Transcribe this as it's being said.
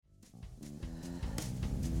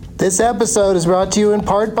This episode is brought to you in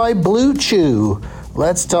part by Blue Chew.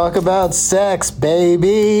 Let's talk about sex,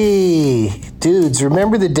 baby. Dudes,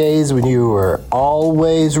 remember the days when you were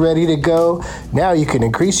always ready to go? Now you can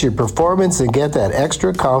increase your performance and get that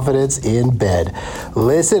extra confidence in bed.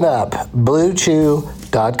 Listen up,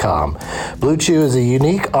 BlueChew.com. Blue Chew is a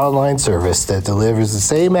unique online service that delivers the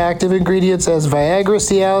same active ingredients as Viagra,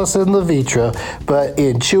 Cialis, and Levitra, but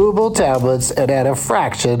in chewable tablets and at a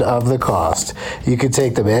fraction of the cost. You can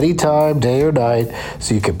take them anytime, day or night,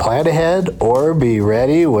 so you can plan ahead or be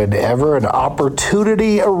ready whenever an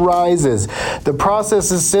opportunity arises. The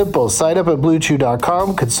process is simple. Sign up at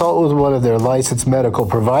BlueChew.com, consult with one of their licensed medical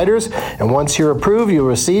providers, and once you're approved, you'll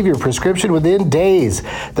receive your prescription within days.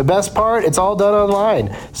 The best part, it's all done online,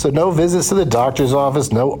 so no visits to the doctor's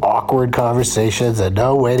office, no awkward conversations, and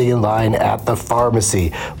no waiting in line at the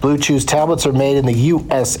pharmacy. Blue Chew's tablets are made in the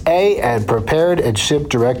USA and prepared and shipped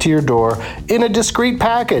direct to your door in a discreet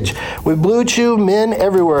package. With Blue Chew, men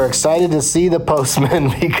everywhere are excited to see the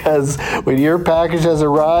postman because when your package has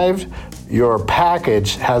arrived, your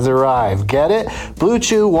package has arrived. Get it? Blue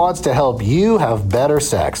Chew wants to help you have better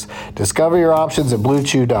sex. Discover your options at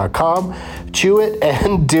BlueChew.com. Chew it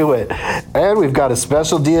and do it. And we've got a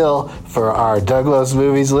special deal for our Douglas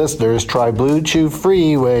Movies listeners. Try Blue Chew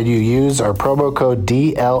free when you use our promo code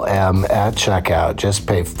DLM at checkout. Just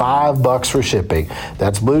pay $5 for shipping.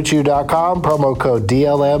 That's BlueChew.com, promo code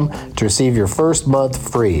DLM to receive your first month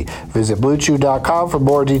free. Visit BlueChew.com for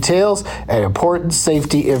more details and important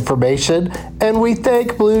safety information. And we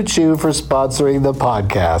thank Blue Chew for sponsoring the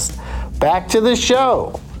podcast. Back to the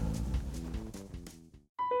show.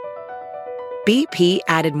 BP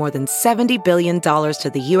added more than $70 billion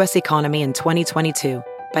to the U.S. economy in 2022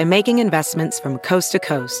 by making investments from coast to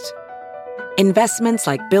coast. Investments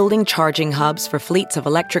like building charging hubs for fleets of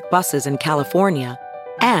electric buses in California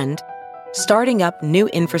and starting up new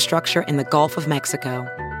infrastructure in the Gulf of Mexico.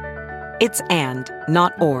 It's and,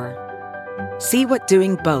 not or. See what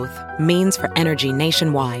doing both means for energy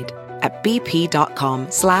nationwide at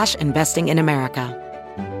bp.com/investing in America.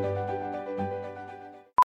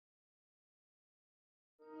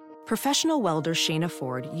 Professional welder Shayna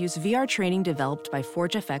Ford used VR training developed by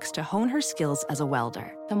ForgeFX to hone her skills as a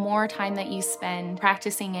welder. The more time that you spend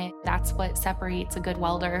practicing it, that's what separates a good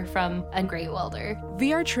welder from a great welder.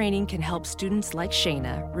 VR training can help students like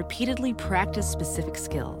Shayna repeatedly practice specific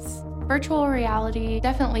skills. Virtual reality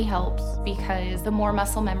definitely helps because the more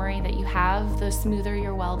muscle memory that you have, the smoother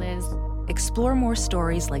your weld is. Explore more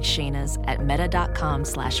stories like Shayna's at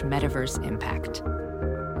meta.com/metaverseimpact.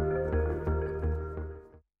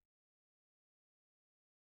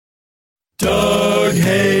 Doug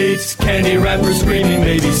hates candy wrappers, screaming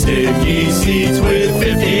baby sticky seeds with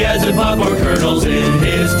 50 as in popcorn kernels in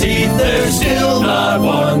his teeth. There's still not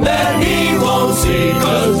one that he won't see,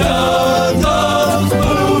 'cause Doug loves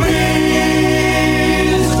movies.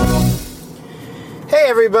 Hey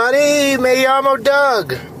everybody, me llamo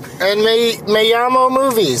Doug, and me llamo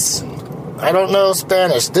movies. I don't know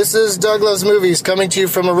Spanish. This is Douglas Movies coming to you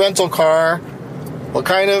from a rental car. What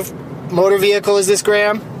kind of motor vehicle is this,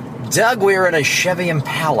 Graham? Doug, we're in a Chevy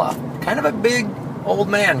Impala. Kind of a big old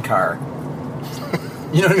man car.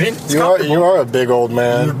 You know what I mean? You are a big old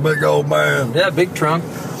man. You're a big old man. Yeah, big trunk.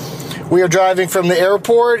 We are driving from the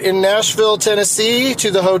airport in Nashville, Tennessee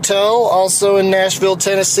to the hotel, also in Nashville,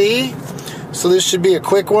 Tennessee. So this should be a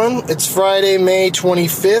quick one. It's Friday, May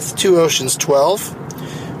 25th, 2 Oceans 12.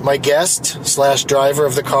 My guest / driver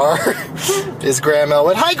of the car is Graham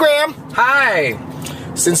Elwood. Hi, Graham. Hi.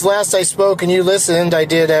 Since last I spoke and you listened, I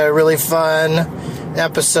did a really fun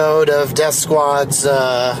episode of Death Squad's,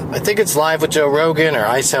 I think it's Live with Joe Rogan or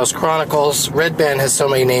Ice House Chronicles. Red Band has so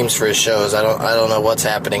many names for his shows, I don't know what's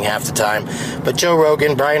happening half the time. But Joe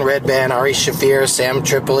Rogan, Brian Redband, Ari Shaffir, Sam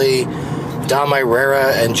Tripoli, Dom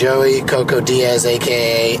Irera, and Joey Coco Diaz,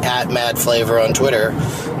 a.k.a. @MadFlavor on Twitter.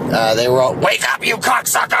 They were all, wake up, you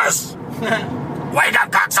cocksuckers! Wake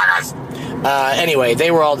up, cocksuckers! Anyway, they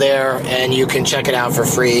were all there, and you can check it out for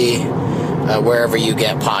free wherever you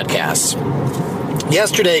get podcasts.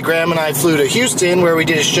 Yesterday, Graham and I flew to Houston, where we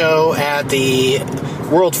did a show at the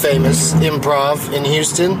world-famous Improv in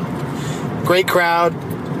Houston. Great crowd,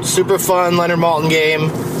 super fun Leonard Maltin game.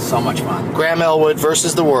 So much fun. Graham Elwood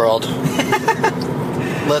versus the world.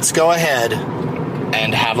 Let's go ahead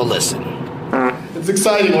and have a listen. It's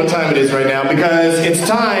exciting what time it is right now because it's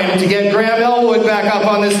time to get Graham Elwood back up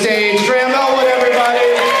on the stage. Graham Elwood, everybody!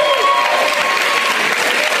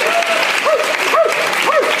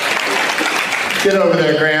 Get over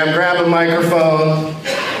there, Graham. Grab a microphone.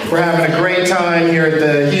 We're having a great time here at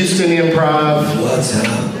the Houston Improv. What's up?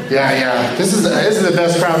 Yeah. This is the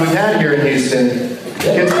best crowd we've had here in Houston.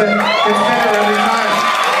 Gets better every time.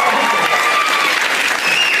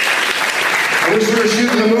 I wish we were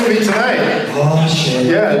shooting the movie tonight. Oh, shit.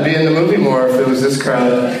 Yeah, it'd be in the movie more if it was this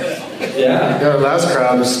crowd. Yeah. Yeah, our last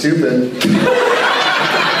crowd was stupid.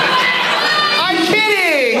 I'm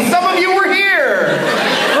kidding! Some of you were here!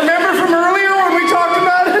 Remember from earlier when we talked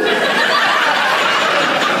about it?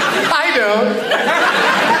 I don't.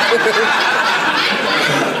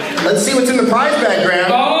 Let's see what's in the prize bag,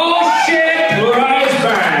 Graham. Oh, shit! Prize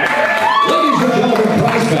bag! Ladies and gentlemen,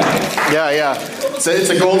 prize bag. Yeah. It's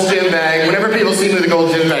a Gold's Gym bag. Whenever people see me with a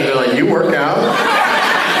Gold's Gym bag, they're like, you work out?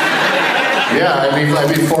 Yeah, I'd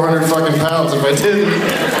be 400 fucking pounds if I didn't.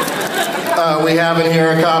 We have in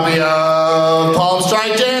here a copy of Palm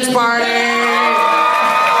Strike Dance Party.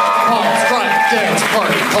 Palm Strike Dance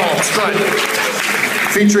Party. Palm Strike.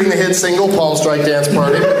 Featuring the hit single Palm Strike Dance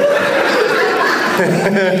Party.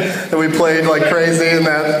 And we played like crazy, and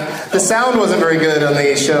the sound wasn't very good on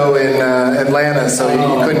the show in Atlanta, so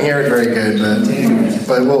you couldn't hear it very good.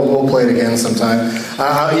 But we'll play it again sometime.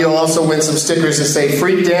 You'll also win some stickers that say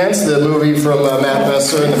 "Freak Dance," the movie from Matt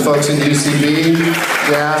Besser and the folks in UCB.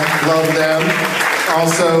 Yeah, love them.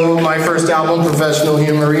 Also, my first album, Professional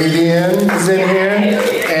Humoridian, is in here,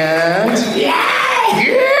 and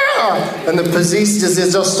and the Persistes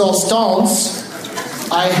Resistance.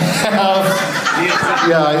 I have,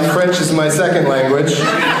 French is my second language.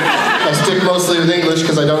 I stick mostly with English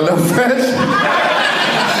because I don't know French.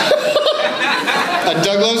 A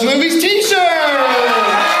Doug Loves Movies t-shirt!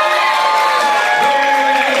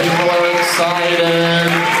 People are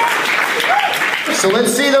excited. So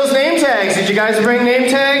let's see those name tags. Did you guys bring name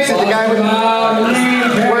tags? Where's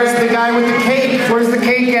the guy with the cake? Where's the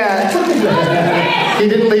cake at? He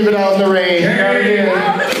didn't leave it out in the rain. Got it in.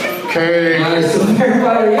 Okay.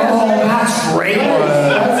 Oh, that's great.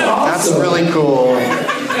 That's awesome. That's really cool.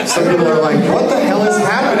 Some people are like, what the hell is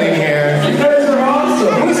happening here? You guys are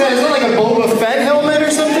awesome. What is that? Is it like a Boba Fett helmet or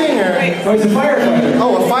something? Or? Oh, it's a firefighter.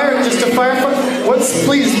 Oh, just a firefighter?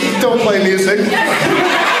 Please don't play music.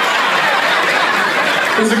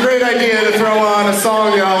 It's a great idea to throw on a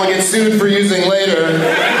song that I'll get sued for using later.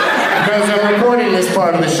 Because I'm recording this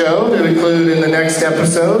part of the show to include in the next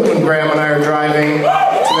episode when Graham and I are driving to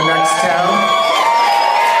the next town.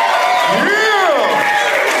 Yeah!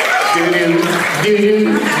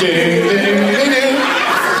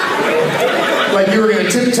 Like you were going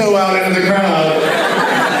to tiptoe out into the crowd,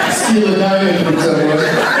 steal a diamond from someone.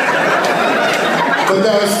 But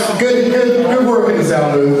that was good work in the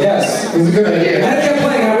sound booth. Yes. It was a good idea. Had it kept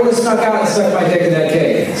playing, I would have snuck out and sucked my dick in that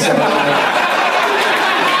cake. So,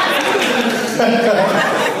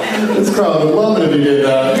 this crowd would love it if you did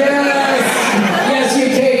that. yes! Yes, you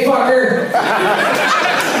cake fucker!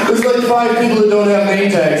 There's like 5 people that don't have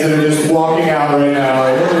name tags that are just walking out right now.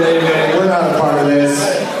 Like, we're not a part of this.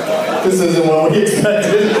 This isn't what we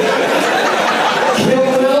expected. Kill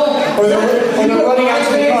Bill? Or they're running out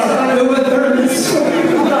to the car.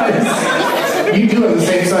 You do have the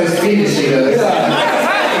same size feet as she does.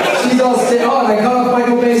 Yeah. She's all and I cut off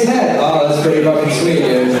Michael Bay's head. Oh, that's pretty fucking sweet,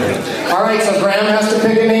 dude. Alright, so Graham has to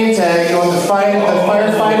pick a name tag. You want the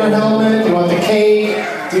firefighter helmet? You want the cake?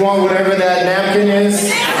 Do you want whatever that napkin is?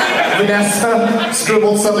 Vanessa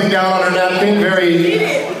scribbled something down on her napkin.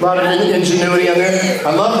 A lot of ingenuity on there.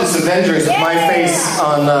 I love this Avengers with my face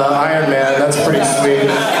on Iron Man. That's pretty sweet.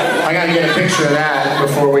 I gotta get a picture of that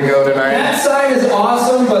before we go tonight. That sign is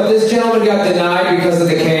awesome, but this gentleman got denied because of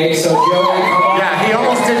the cake, so Joey, come on. Yeah, he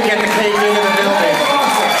almost didn't get the cake into the building.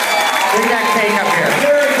 Awesome. Bring that cake up here.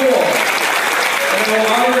 Very cool. And we'll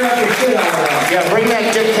autograph the shit out of that. Yeah, bring that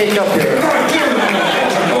dick cake up here.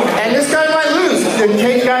 And this guy might lose. The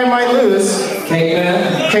cake guy might lose. Cake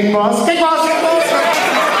man. Cake boss. Cake boss. Cake boss.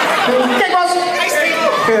 Cake boss.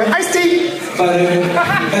 Iced tea.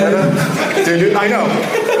 Dude, I know.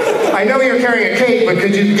 I know you're carrying a cake, but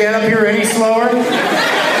could you get up here any slower?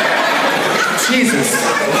 Jesus.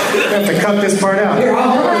 You have to cut this part out. Here,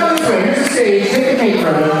 I'll come around this way. Here's the stage. Take the cake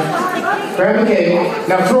from him. Grab the cake.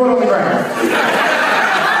 Now throw it on the ground.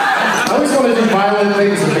 I always want to do violent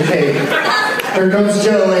things with the cake. Here comes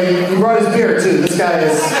Joe. He brought his beer too. This guy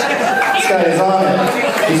is on it.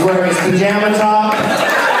 He's wearing his pajama top.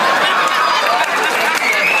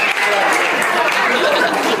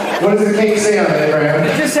 What does the cake say on it, Graham?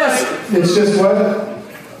 It just has... It's just what?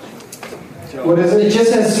 What is it? It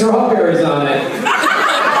just has strawberries on it.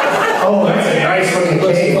 Oh, that's a nice looking It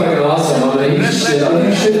looks cake. fucking awesome. I'm gonna eat shit on Are you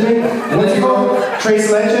it. shitting me? What's it called? Tres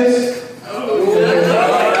leches?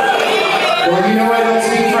 Well, you know I don't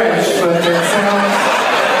speak French, but it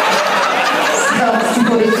sounds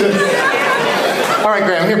delicious. All right,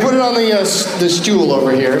 Graham, here, put it on the the stool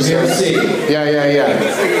over here. So. Yeah.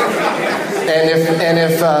 And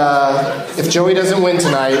if Joey doesn't win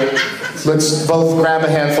tonight, let's both grab a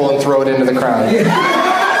handful and throw it into the crowd.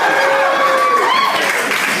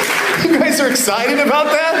 You guys are excited about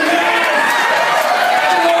that?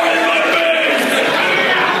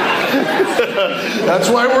 That's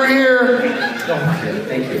why we're here.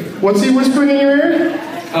 Thank you. What's he whispering in your ear?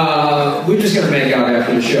 We're just gonna make out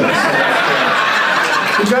after the show.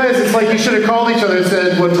 You guys, it's like you should have called each other and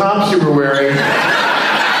said what tops you were wearing.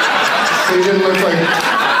 So you didn't look like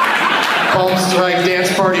Palm Strike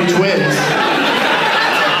Dance Party twins.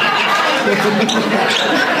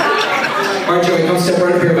 All right, Joey, come step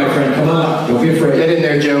right up here, my friend. Come on, don't be afraid. Get in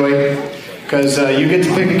there, Joey. Because you get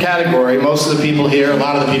to pick a category. Most of the people here, a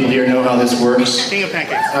lot of the people here know how this works. King of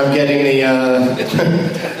pancakes. I'm getting the,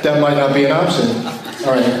 that might not be an option.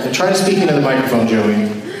 All right, and try to speak into the microphone, Joey.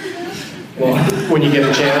 Well, when you get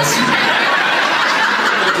a chance.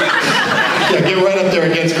 Yeah, get right up there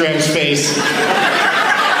against Graham's face.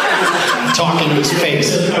 Talking to his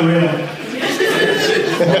face. All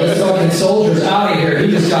the fucking soldiers out of here. He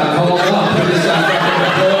just got called up. He just got fucking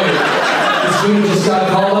deployed. The student just got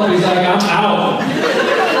called up. He's like, I'm out.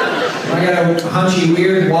 I got a hunchy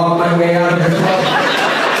weird walk my way out of the club.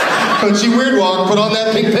 Hunchy Weird Walk, put on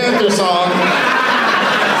that Pink Panther song.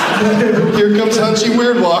 Here comes Hunchy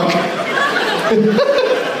Weird Walk.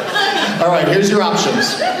 All right, here's your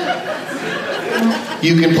options.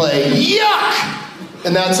 You can play Yuck!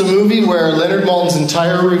 And that's a movie where Leonard Maltin's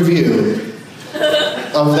entire review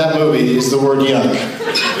of that movie is the word yuck.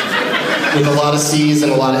 With a lot of C's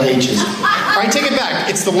and a lot of H's. All right, take it back.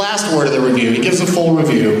 It's the last word of the review. He gives a full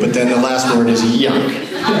review, but then the last word is yuck.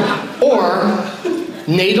 Or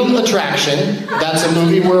Natal Attraction. That's a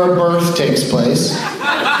movie where a birth takes place.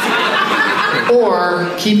 Or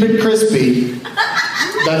Keep It Crispy.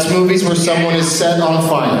 That's movies where someone is set on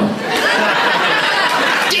fire.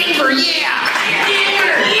 Denver, yeah!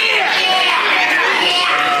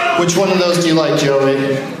 Which one of those do you like,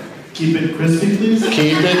 Joey? Keep it crispy, please.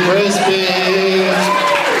 Keep it crispy.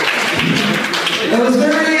 That was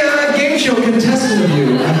very game show contestant of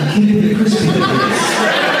you. Keep it crispy, please.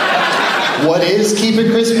 What is Keep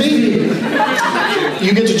It Crispy?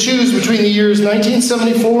 You get to choose between the years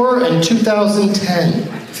 1974 and 2010.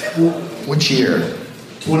 Which year?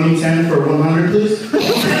 2010 for 100, please.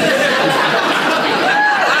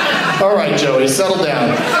 All right, Joey, settle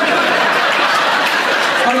down.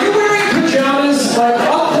 Are you wearing pajamas like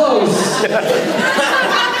up close? I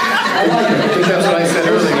like it. I think that's what I said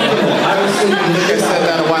earlier. I think I said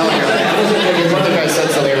that a while ago. I think I said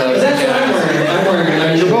something about it. That's what I'm wearing. I'm wearing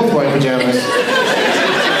it. You're both wearing pajamas.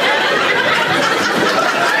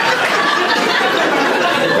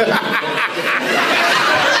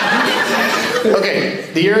 Okay,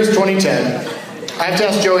 the year is 2010. I have to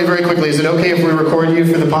ask Joey very quickly, is it okay if we record you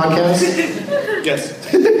for the podcast? Yes.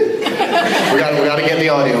 We gotta get the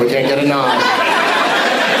audio. We can't get a nod.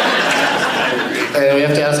 And we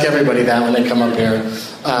have to ask everybody that when they come up here.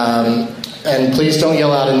 And please don't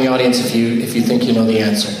yell out in the audience if you think you know the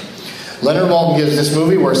answer. Leonard Maltin gives this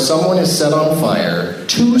movie where someone is set on fire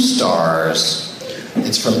 2 stars.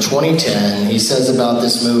 It's from 2010. He says about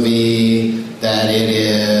this movie that it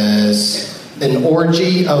is an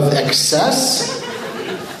orgy of excess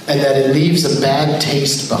and that it leaves a bad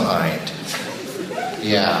taste behind.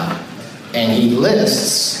 Yeah. And he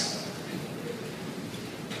lists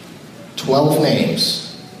 12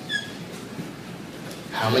 names.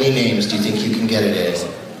 How many names do you think you can get it in?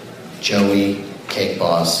 Joey, Cake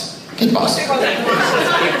Boss. Cake Boss.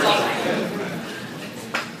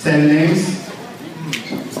 10 names.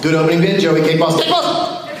 Good opening bid, Joey, Cake Boss. Cake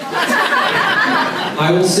Boss!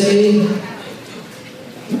 I will say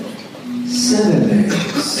 7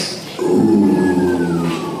 names. Ooh.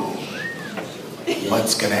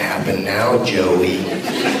 What's gonna happen now, Joey?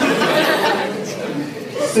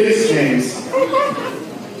 6 names.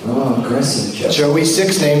 Oh, aggressive, Joe. Joey,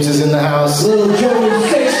 6 names is in the house. Little Joey,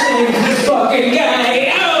 6 names, this fucking guy.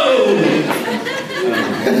 Oh!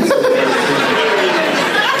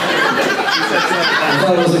 I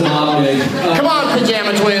thought it was a mob name. Come on,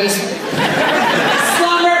 Pajama Twins.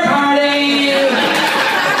 Slumber party!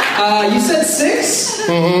 You said 6?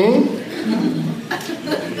 Mm-hmm.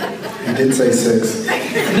 He did say 6.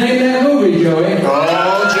 Name that movie, Joey.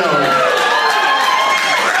 Oh, Joey.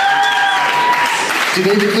 Do you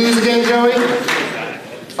need the clues again, Joey?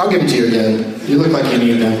 I'll give them to you again. You look like you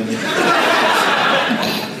need them.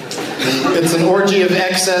 It's an orgy of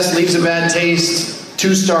excess, leaves a bad taste.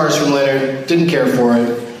 2 stars from Leonard. Didn't care for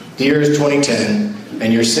it. The year is 2010.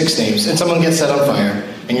 And your 6 names. And someone gets set on fire.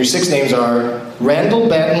 And your 6 names are Randall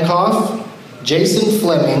Batinkoff, Jason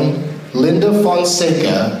Fleming, Linda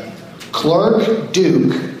Fonseca, Clark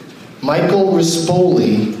Duke, Michael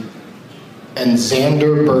Rispoli, and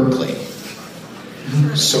Xander Berkeley.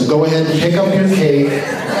 So go ahead and pick up your cake.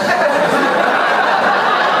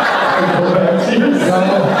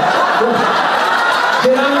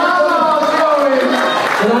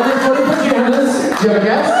 Do you have a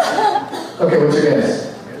guess? Okay, what's your guess?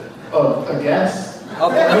 Oh, a guess?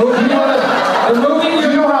 Okay. Do you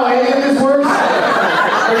know how any of this works?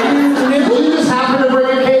 Will you just happen to bring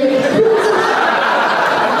a cake?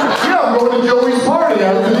 Yeah, I'm going to Joey's party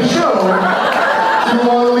after the show. Do you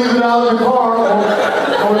want to leave it out in the car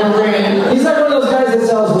or in the rain? He's like one of those guys that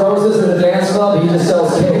sells roses in a dance club. He just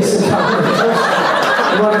sells cakes. You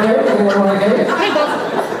want a cake? Anyone want a cake?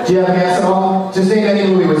 Do you have a guess at all? Just name any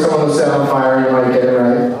movie where someone was set on fire and you might get it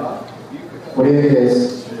right. What do you think it is?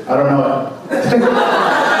 I don't know it.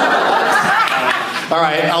 All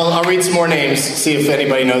right, I'll read some more names, see if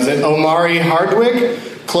anybody knows it. Omari Hardwick,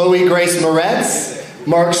 Chloe Grace Moretz,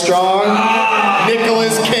 Mark Strong,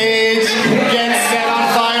 Nicolas Cage gets set on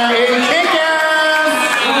fire in Kick-Ass!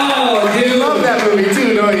 Oh, dude. Love that movie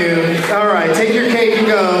too, don't you? All right, take your cake and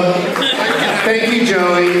go. Thank you,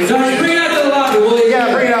 Joey. So bring it out to the lobby, will you?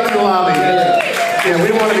 Yeah, bring it out to the lobby. Yeah, we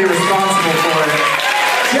don't want to be responsible for it.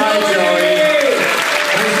 Bye, Joey.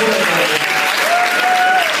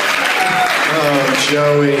 Oh,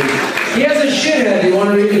 Joey. He has a shithead. Do you want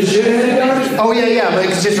to read the shithead down? Oh, yeah, but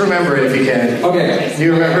just remember it if you can. Okay. Do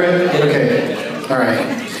you remember it? Okay. All right.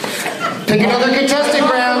 Pick another contestant,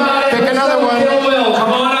 Graham. Pick another one. Kill Will.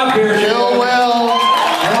 Come on up here. Kill Will.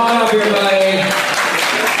 Come on up here, buddy.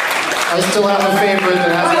 I still have a favorite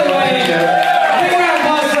that hasn't been picked yet. Big round of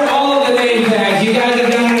applause for all of the name tags. You guys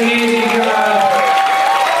have done an amazing job.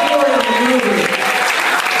 You were in the movie.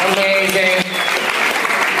 Amazing.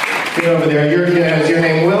 Get over there. Is your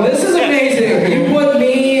name Will? This is amazing. You put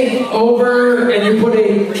me over and you put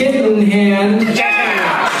a kitten hand.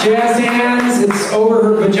 Jazz hands. It's over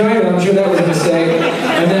her vagina. I'm sure that was a mistake.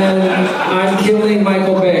 And then I'm killing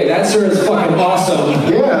Michael Bay. That sir is fucking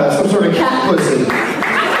awesome. Yeah, some sort of cat pussy.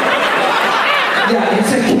 Yeah,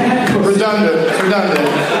 it's a cat. Redundant.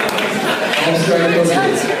 That's right.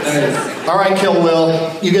 Nice. All right, Kill Will.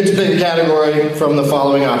 You get to pick a category from the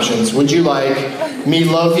following options. Would you like Me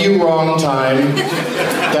Love You Wrong Time?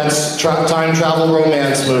 That's time travel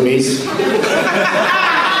romance movies.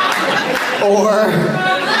 Or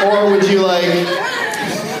would you like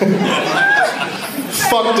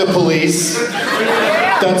Fuck the Police?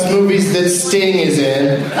 That's movies that Sting is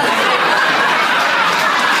in.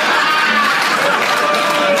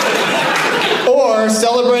 Or,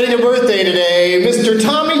 celebrating a birthday today, Mr.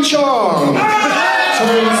 Tommy Chong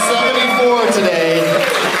turned 74 today.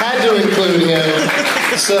 Had to include him.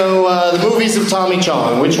 So, the movies of Tommy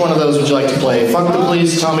Chong. Which one of those would you like to play? Fuck the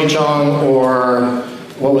Police, Tommy Chong, or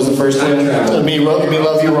what was the first one? Me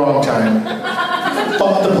Love You Wrong Time.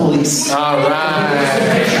 Fuck the Police. All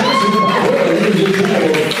right.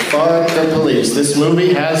 Fuck the Police. This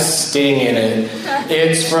movie has Sting in it.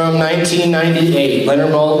 It's from 1998.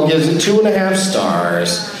 Leonard Maltin gives it 2.5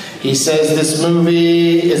 stars. He says this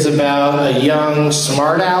movie is about a young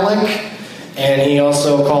smart aleck, and he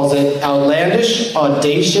also calls it outlandish,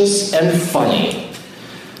 audacious, and funny.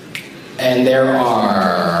 And there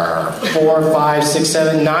are 4, 5, 6,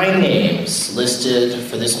 7, 9 names listed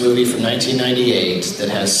for this movie from 1998 that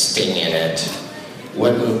has Sting in it.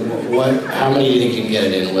 How many do you think you can get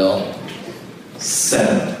it in, Will?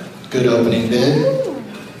 7. Good opening bid.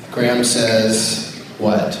 Graham says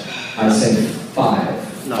what? I say 5.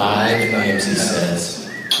 5 names, he says.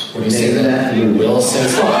 What do you say that? Will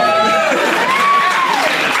says 5.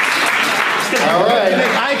 All right.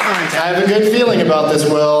 I have a good feeling about this,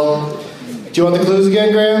 Will. Do you want the clues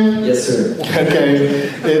again, Graham? Yes, sir. Okay.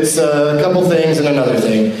 It's a couple things and another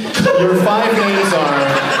thing. Your 5 names are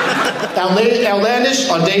outlandish,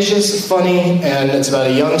 audacious, funny, and it's about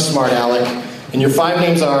a young smart aleck. And your 5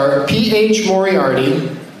 names are P.H. Moriarty.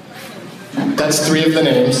 That's 3 of the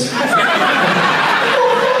names.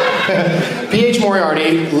 P.H.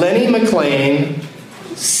 Moriarty, Lenny McLean,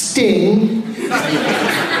 Sting,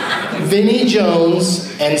 Vinnie Jones,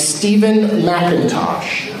 and Stephen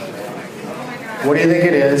McIntosh. What do you think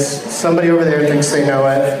it is? Somebody over there thinks they know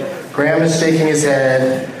it. Graham is shaking his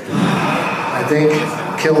head. I think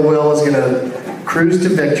Kill Will is going to cruise to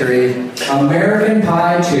victory. American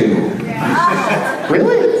Pie 2.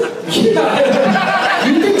 Really?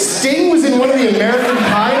 You think Sting was in one of the American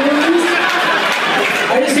Pie movies?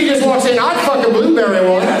 He just walks in, I'd fuck a blueberry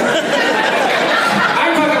one.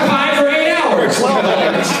 I'd fuck a pie for 8 hours.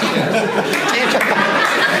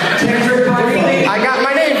 I got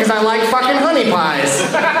my name because I like fucking honey.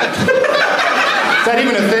 Is that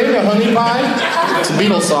even a thing? A honey pie? It's a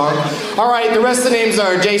Beatles song. All right, the rest of the names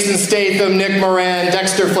are Jason Statham, Nick Moran,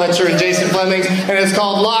 Dexter Fletcher, and Jason Flemings, and it's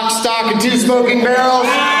called Lock, Stock, and Two Smoking Barrels.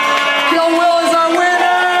 Bill Will is our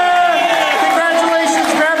winner!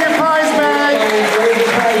 Congratulations, grab your prize bag.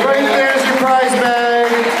 Right there's your prize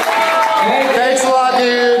bag. Thanks a lot,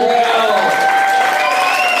 dude.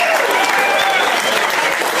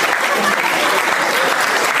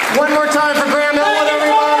 One more time for Graham Elwood,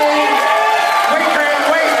 everybody. Wait, Graham,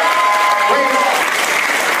 wait.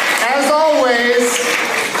 As always.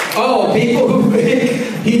 Oh, people who think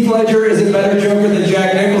Heath Ledger is a better Joker than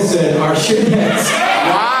Jack Nicholson are shitheads.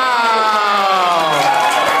 Wow.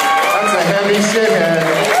 That's a heavy shithead.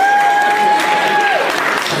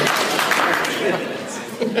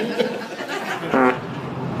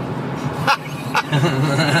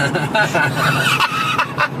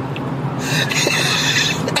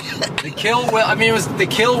 It was the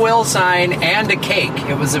Kill Will sign and a cake.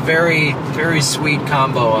 It was a very, very sweet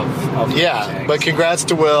combo of Yeah, tags. but congrats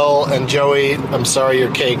to Will and Joey. I'm sorry your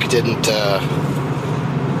cake didn't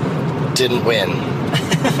win.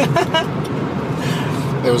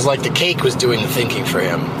 It was like the cake was doing the thinking for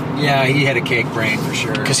him. Yeah, he had a cake brain for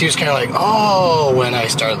sure. Because he was kind of like, oh, when I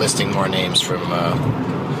started listing more names from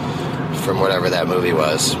whatever that movie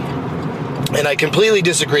was. And I completely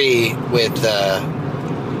disagree with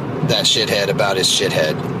that shithead about his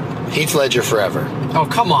shithead. Heath Ledger forever. Oh,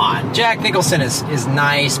 come on. Jack Nicholson is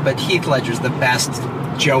nice, but Heath Ledger's the best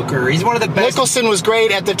Joker. He's one of the best. Nicholson was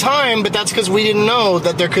great at the time, but that's because we didn't know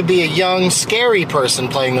that there could be a young, scary person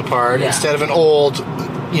playing the part instead of an old,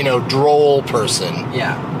 droll person.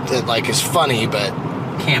 Yeah. That, is funny, but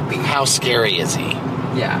campy. How scary is he?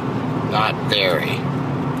 Yeah. Not very.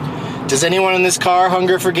 Does anyone in this car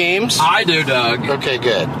hunger for games? I do, Doug. Okay,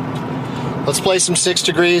 good. Let's play some 6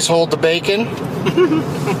 Degrees, Hold the Bacon.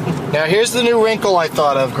 Now, here's the new wrinkle I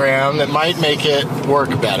thought of, Graham, that might make it work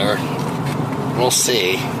better. We'll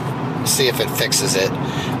see. See if it fixes it.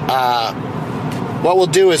 What we'll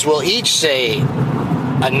do is we'll each say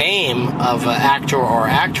a name of an actor or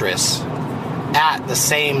actress at the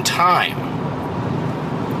same time.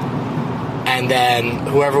 And then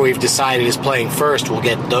whoever we've decided is playing first will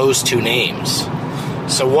get those two names.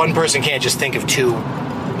 So one person can't just think of two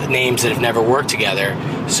names that have never worked together.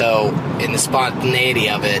 So in the spontaneity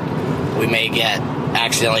of it, we may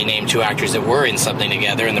accidentally name two actors that were in something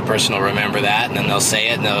together, and the person will remember that, and then they'll say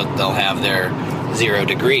it, and they'll have their 0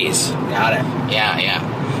 degrees. Got it.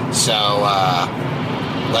 Yeah. So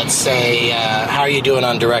let's say, how are you doing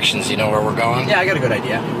on directions? You know where we're going? Yeah, I got a good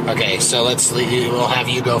idea. Okay, so we'll have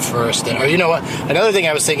you go first. Or you know what? Another thing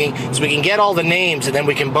I was thinking is we can get all the names, and then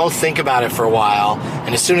we can both think about it for a while,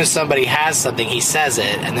 and as soon as somebody has something, he says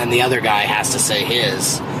it, and then the other guy has to say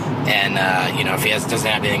his. And, if he doesn't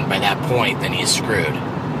have anything by that point, then he's screwed.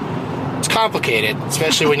 It's complicated,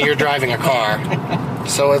 especially when you're driving a car.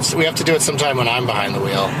 So we have to do it sometime when I'm behind the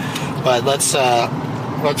wheel. But let's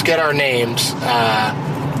get our names.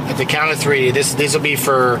 At the count of 3, these will be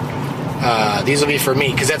for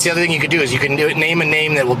me, because that's the other thing you could do is you can name a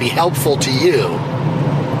name that will be helpful to you.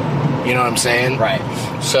 You know what I'm saying? Right.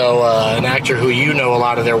 So an actor who you know a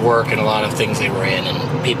lot of their work and a lot of things they were in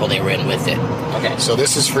and people they were in with it. Okay. So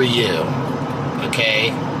this is for you.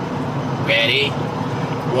 Okay. Ready?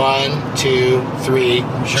 1, 2, 3.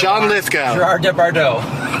 John Lithgow. Gerard Depardieu.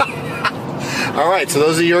 All right. So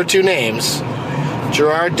those are your two names,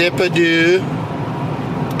 Gerard Depardieu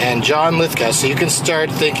and John Lithgow. So you can start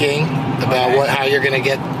thinking about how you're going to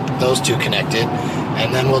get those two connected,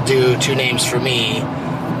 and then we'll do two names for me.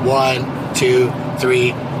 1, 2,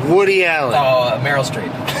 3. Woody Allen. Oh, Meryl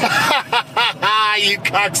Streep. You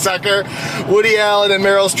cocksucker. Woody Allen and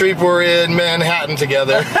Meryl Streep were in Manhattan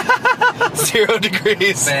together. 0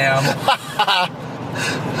 degrees. Bam.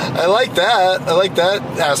 I like that. I like that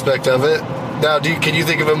aspect of it. Now, can you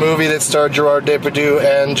think of a movie that starred Gerard Depardieu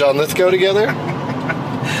and John Lithgow together?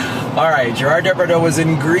 All right, Gerard Depardieu was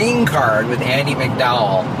in Green Card with Andy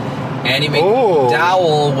McDowell. Andy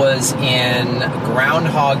McDowell was in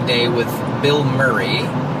Groundhog Day with Bill Murray.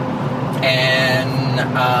 And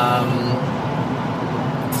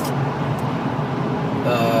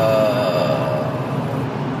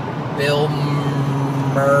Bill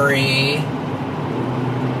Murray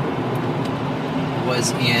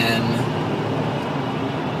was in...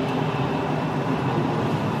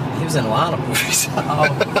 He was in a lot of movies. Oh,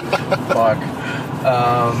 fuck.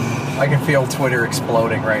 I can feel Twitter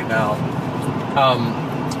exploding right now.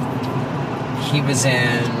 He was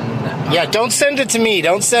in... Yeah, don't send it to me.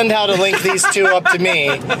 Don't send how to link these two up to me.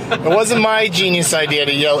 It wasn't my genius idea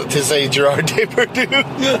to say Gerard Depardieu.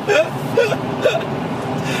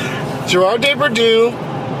 Gerard Depardieu,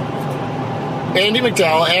 Andy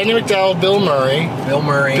McDowell, Bill Murray. Bill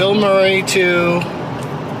Murray to...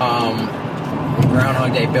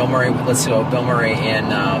 Groundhog Day, Bill Murray. Let's go, Bill Murray and...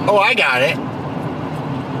 oh, I got it.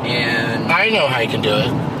 And... I know how you can do it.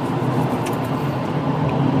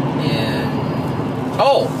 And...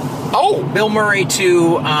 Oh! Bill Murray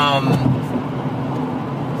to...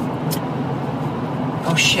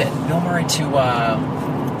 oh, shit. Bill Murray to...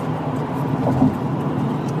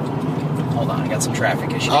 hold on, I got some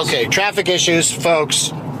traffic issues. Okay, traffic issues,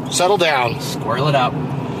 folks. Settle down. Squirrel it up.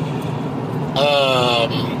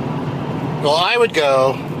 Well, I would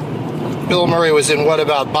go. Bill Murray was in What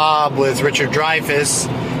About Bob with Richard Dreyfuss,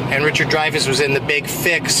 and Richard Dreyfuss was in The Big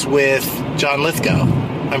Fix with John Lithgow.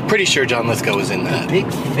 I'm pretty sure John Lithgow was in that.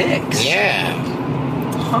 Big Fix? Yeah.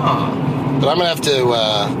 Huh. But I'm going to have to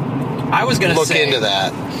look into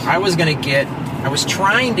that. I was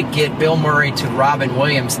trying to get Bill Murray to Robin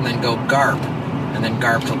Williams and then go Garp. And then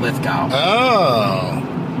Garp to Lithgow.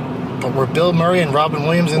 Oh. But were Bill Murray and Robin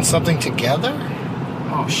Williams in something together?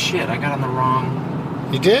 Oh, shit. I got on the wrong...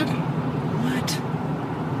 You did? What?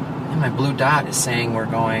 And my blue dot is saying we're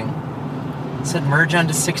going... It said merge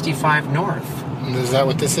onto 65 North. Is that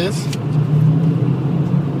what this is?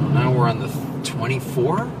 Now we're on the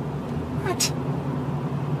 24? What?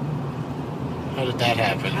 How did that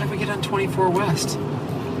happen? How did we get on 24 West?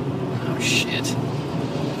 Oh, shit.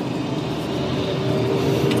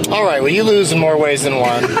 All right, well, you lose in more ways than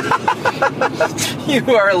one.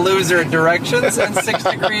 You are a loser at directions and 6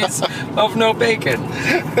 degrees of no bacon.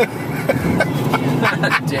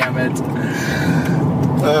 Damn it.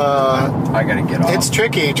 I gotta get off. It's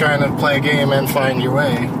tricky trying to play a game and find your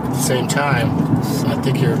way at the same time. I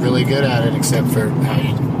think you're really good at it, except for how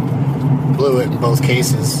you blew it in both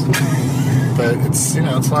cases. But it's a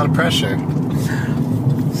lot of pressure.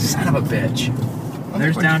 Son of a bitch.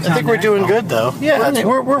 There's downtown. I think we're doing good, though. Yeah,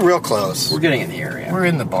 we're real close. We're getting in the area. We're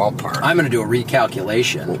in the ballpark. I'm going to do a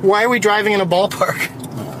recalculation. Why are we driving in a ballpark?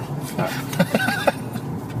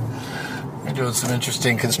 We're doing some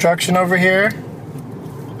interesting construction over here.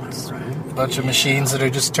 That's right. A bunch of machines that are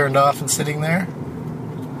just turned off and sitting there.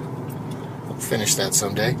 We'll finish that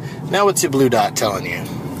someday. Now what's your blue dot telling you?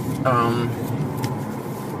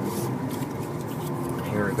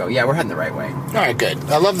 Here we go. Yeah, we're heading the right way. All right, good.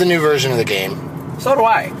 I love the new version of the game. So do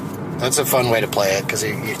I. That's a fun way to play it, because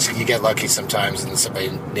you get lucky sometimes, and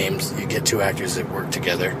somebody names, you get two actors that work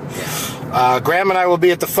together. Yeah. Graham and I will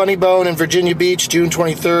be at the Funny Bone in Virginia Beach, June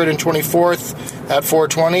 23rd and 24th at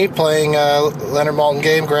 4:20, playing Leonard Maltin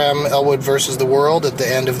game, Graham Elwood versus the World at the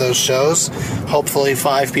end of those shows. Hopefully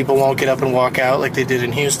 5 people won't get up and walk out like they did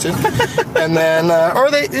in Houston. And then,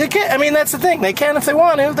 or they can't, I mean, that's the thing. They can if they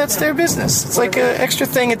want to. That's their business. It's like an extra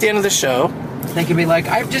thing at the end of the show. They can be like,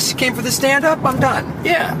 I just came for the stand-up, I'm done.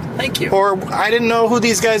 Yeah. Thank you. Or, I didn't know who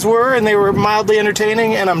these guys were, and they were mildly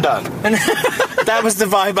entertaining, and I'm done. And that was the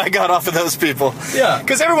vibe I got off of those people. Yeah.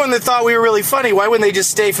 Because everyone that thought we were really funny, why wouldn't they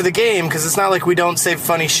just stay for the game? Because it's not like we don't say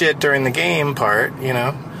funny shit during the game part,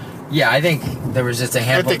 Yeah, I think there was just a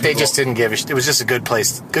handful I think of people. they just didn't give a shit. It was just a good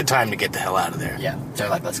time to get the hell out of there. Yeah, they're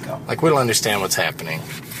like, let's go. Like, we don't understand what's happening.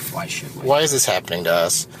 Why should we? Why is this happening to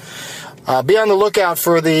us? Be on the lookout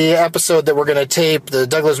for the episode that we're going to tape, the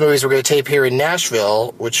Douglas movies we're going to tape here in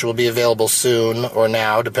Nashville, which will be available soon or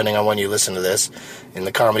now, depending on when you listen to this, in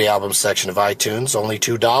the comedy albums section of iTunes. Only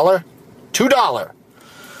 $2. $2!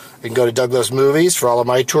 You can go to Douglas Movies for all of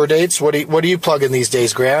my tour dates. What are you plugging these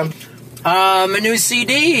days, Graham? A new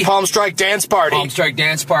CD. Palm Strike Dance Party. Palm Strike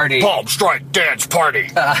Dance Party. Palm Strike Dance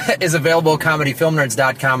Party. Is available at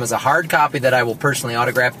comedyfilmnerds.com as a hard copy that I will personally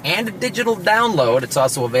autograph and a digital download. It's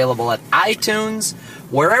also available at iTunes,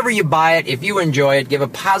 wherever you buy it. If you enjoy it, give a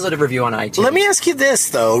positive review on iTunes. Let me ask you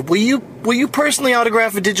this, though. Will you personally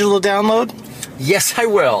autograph a digital download? Yes, I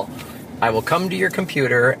will. I will come to your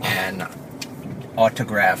computer and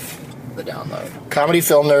autograph the download.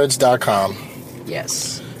 comedyfilmnerds.com.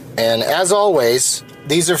 Yes. And as always,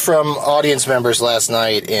 these are from audience members last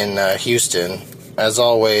night in Houston. As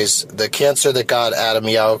always, the cancer that got Adam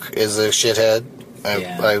Yauch is a shithead.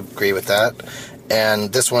 I agree with that.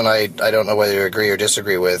 And this one I don't know whether you agree or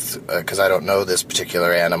disagree with, because I don't know this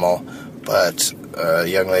particular animal. But a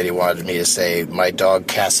young lady wanted me to say, my dog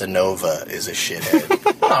Casanova is a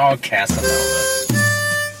shithead. Oh, Casanova.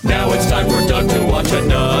 Now it's time for Doug to watch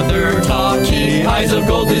another talkie. Eyes of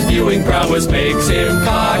gold, his viewing prowess makes him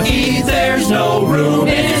cocky. There's no room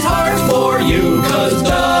in his heart for you, 'cause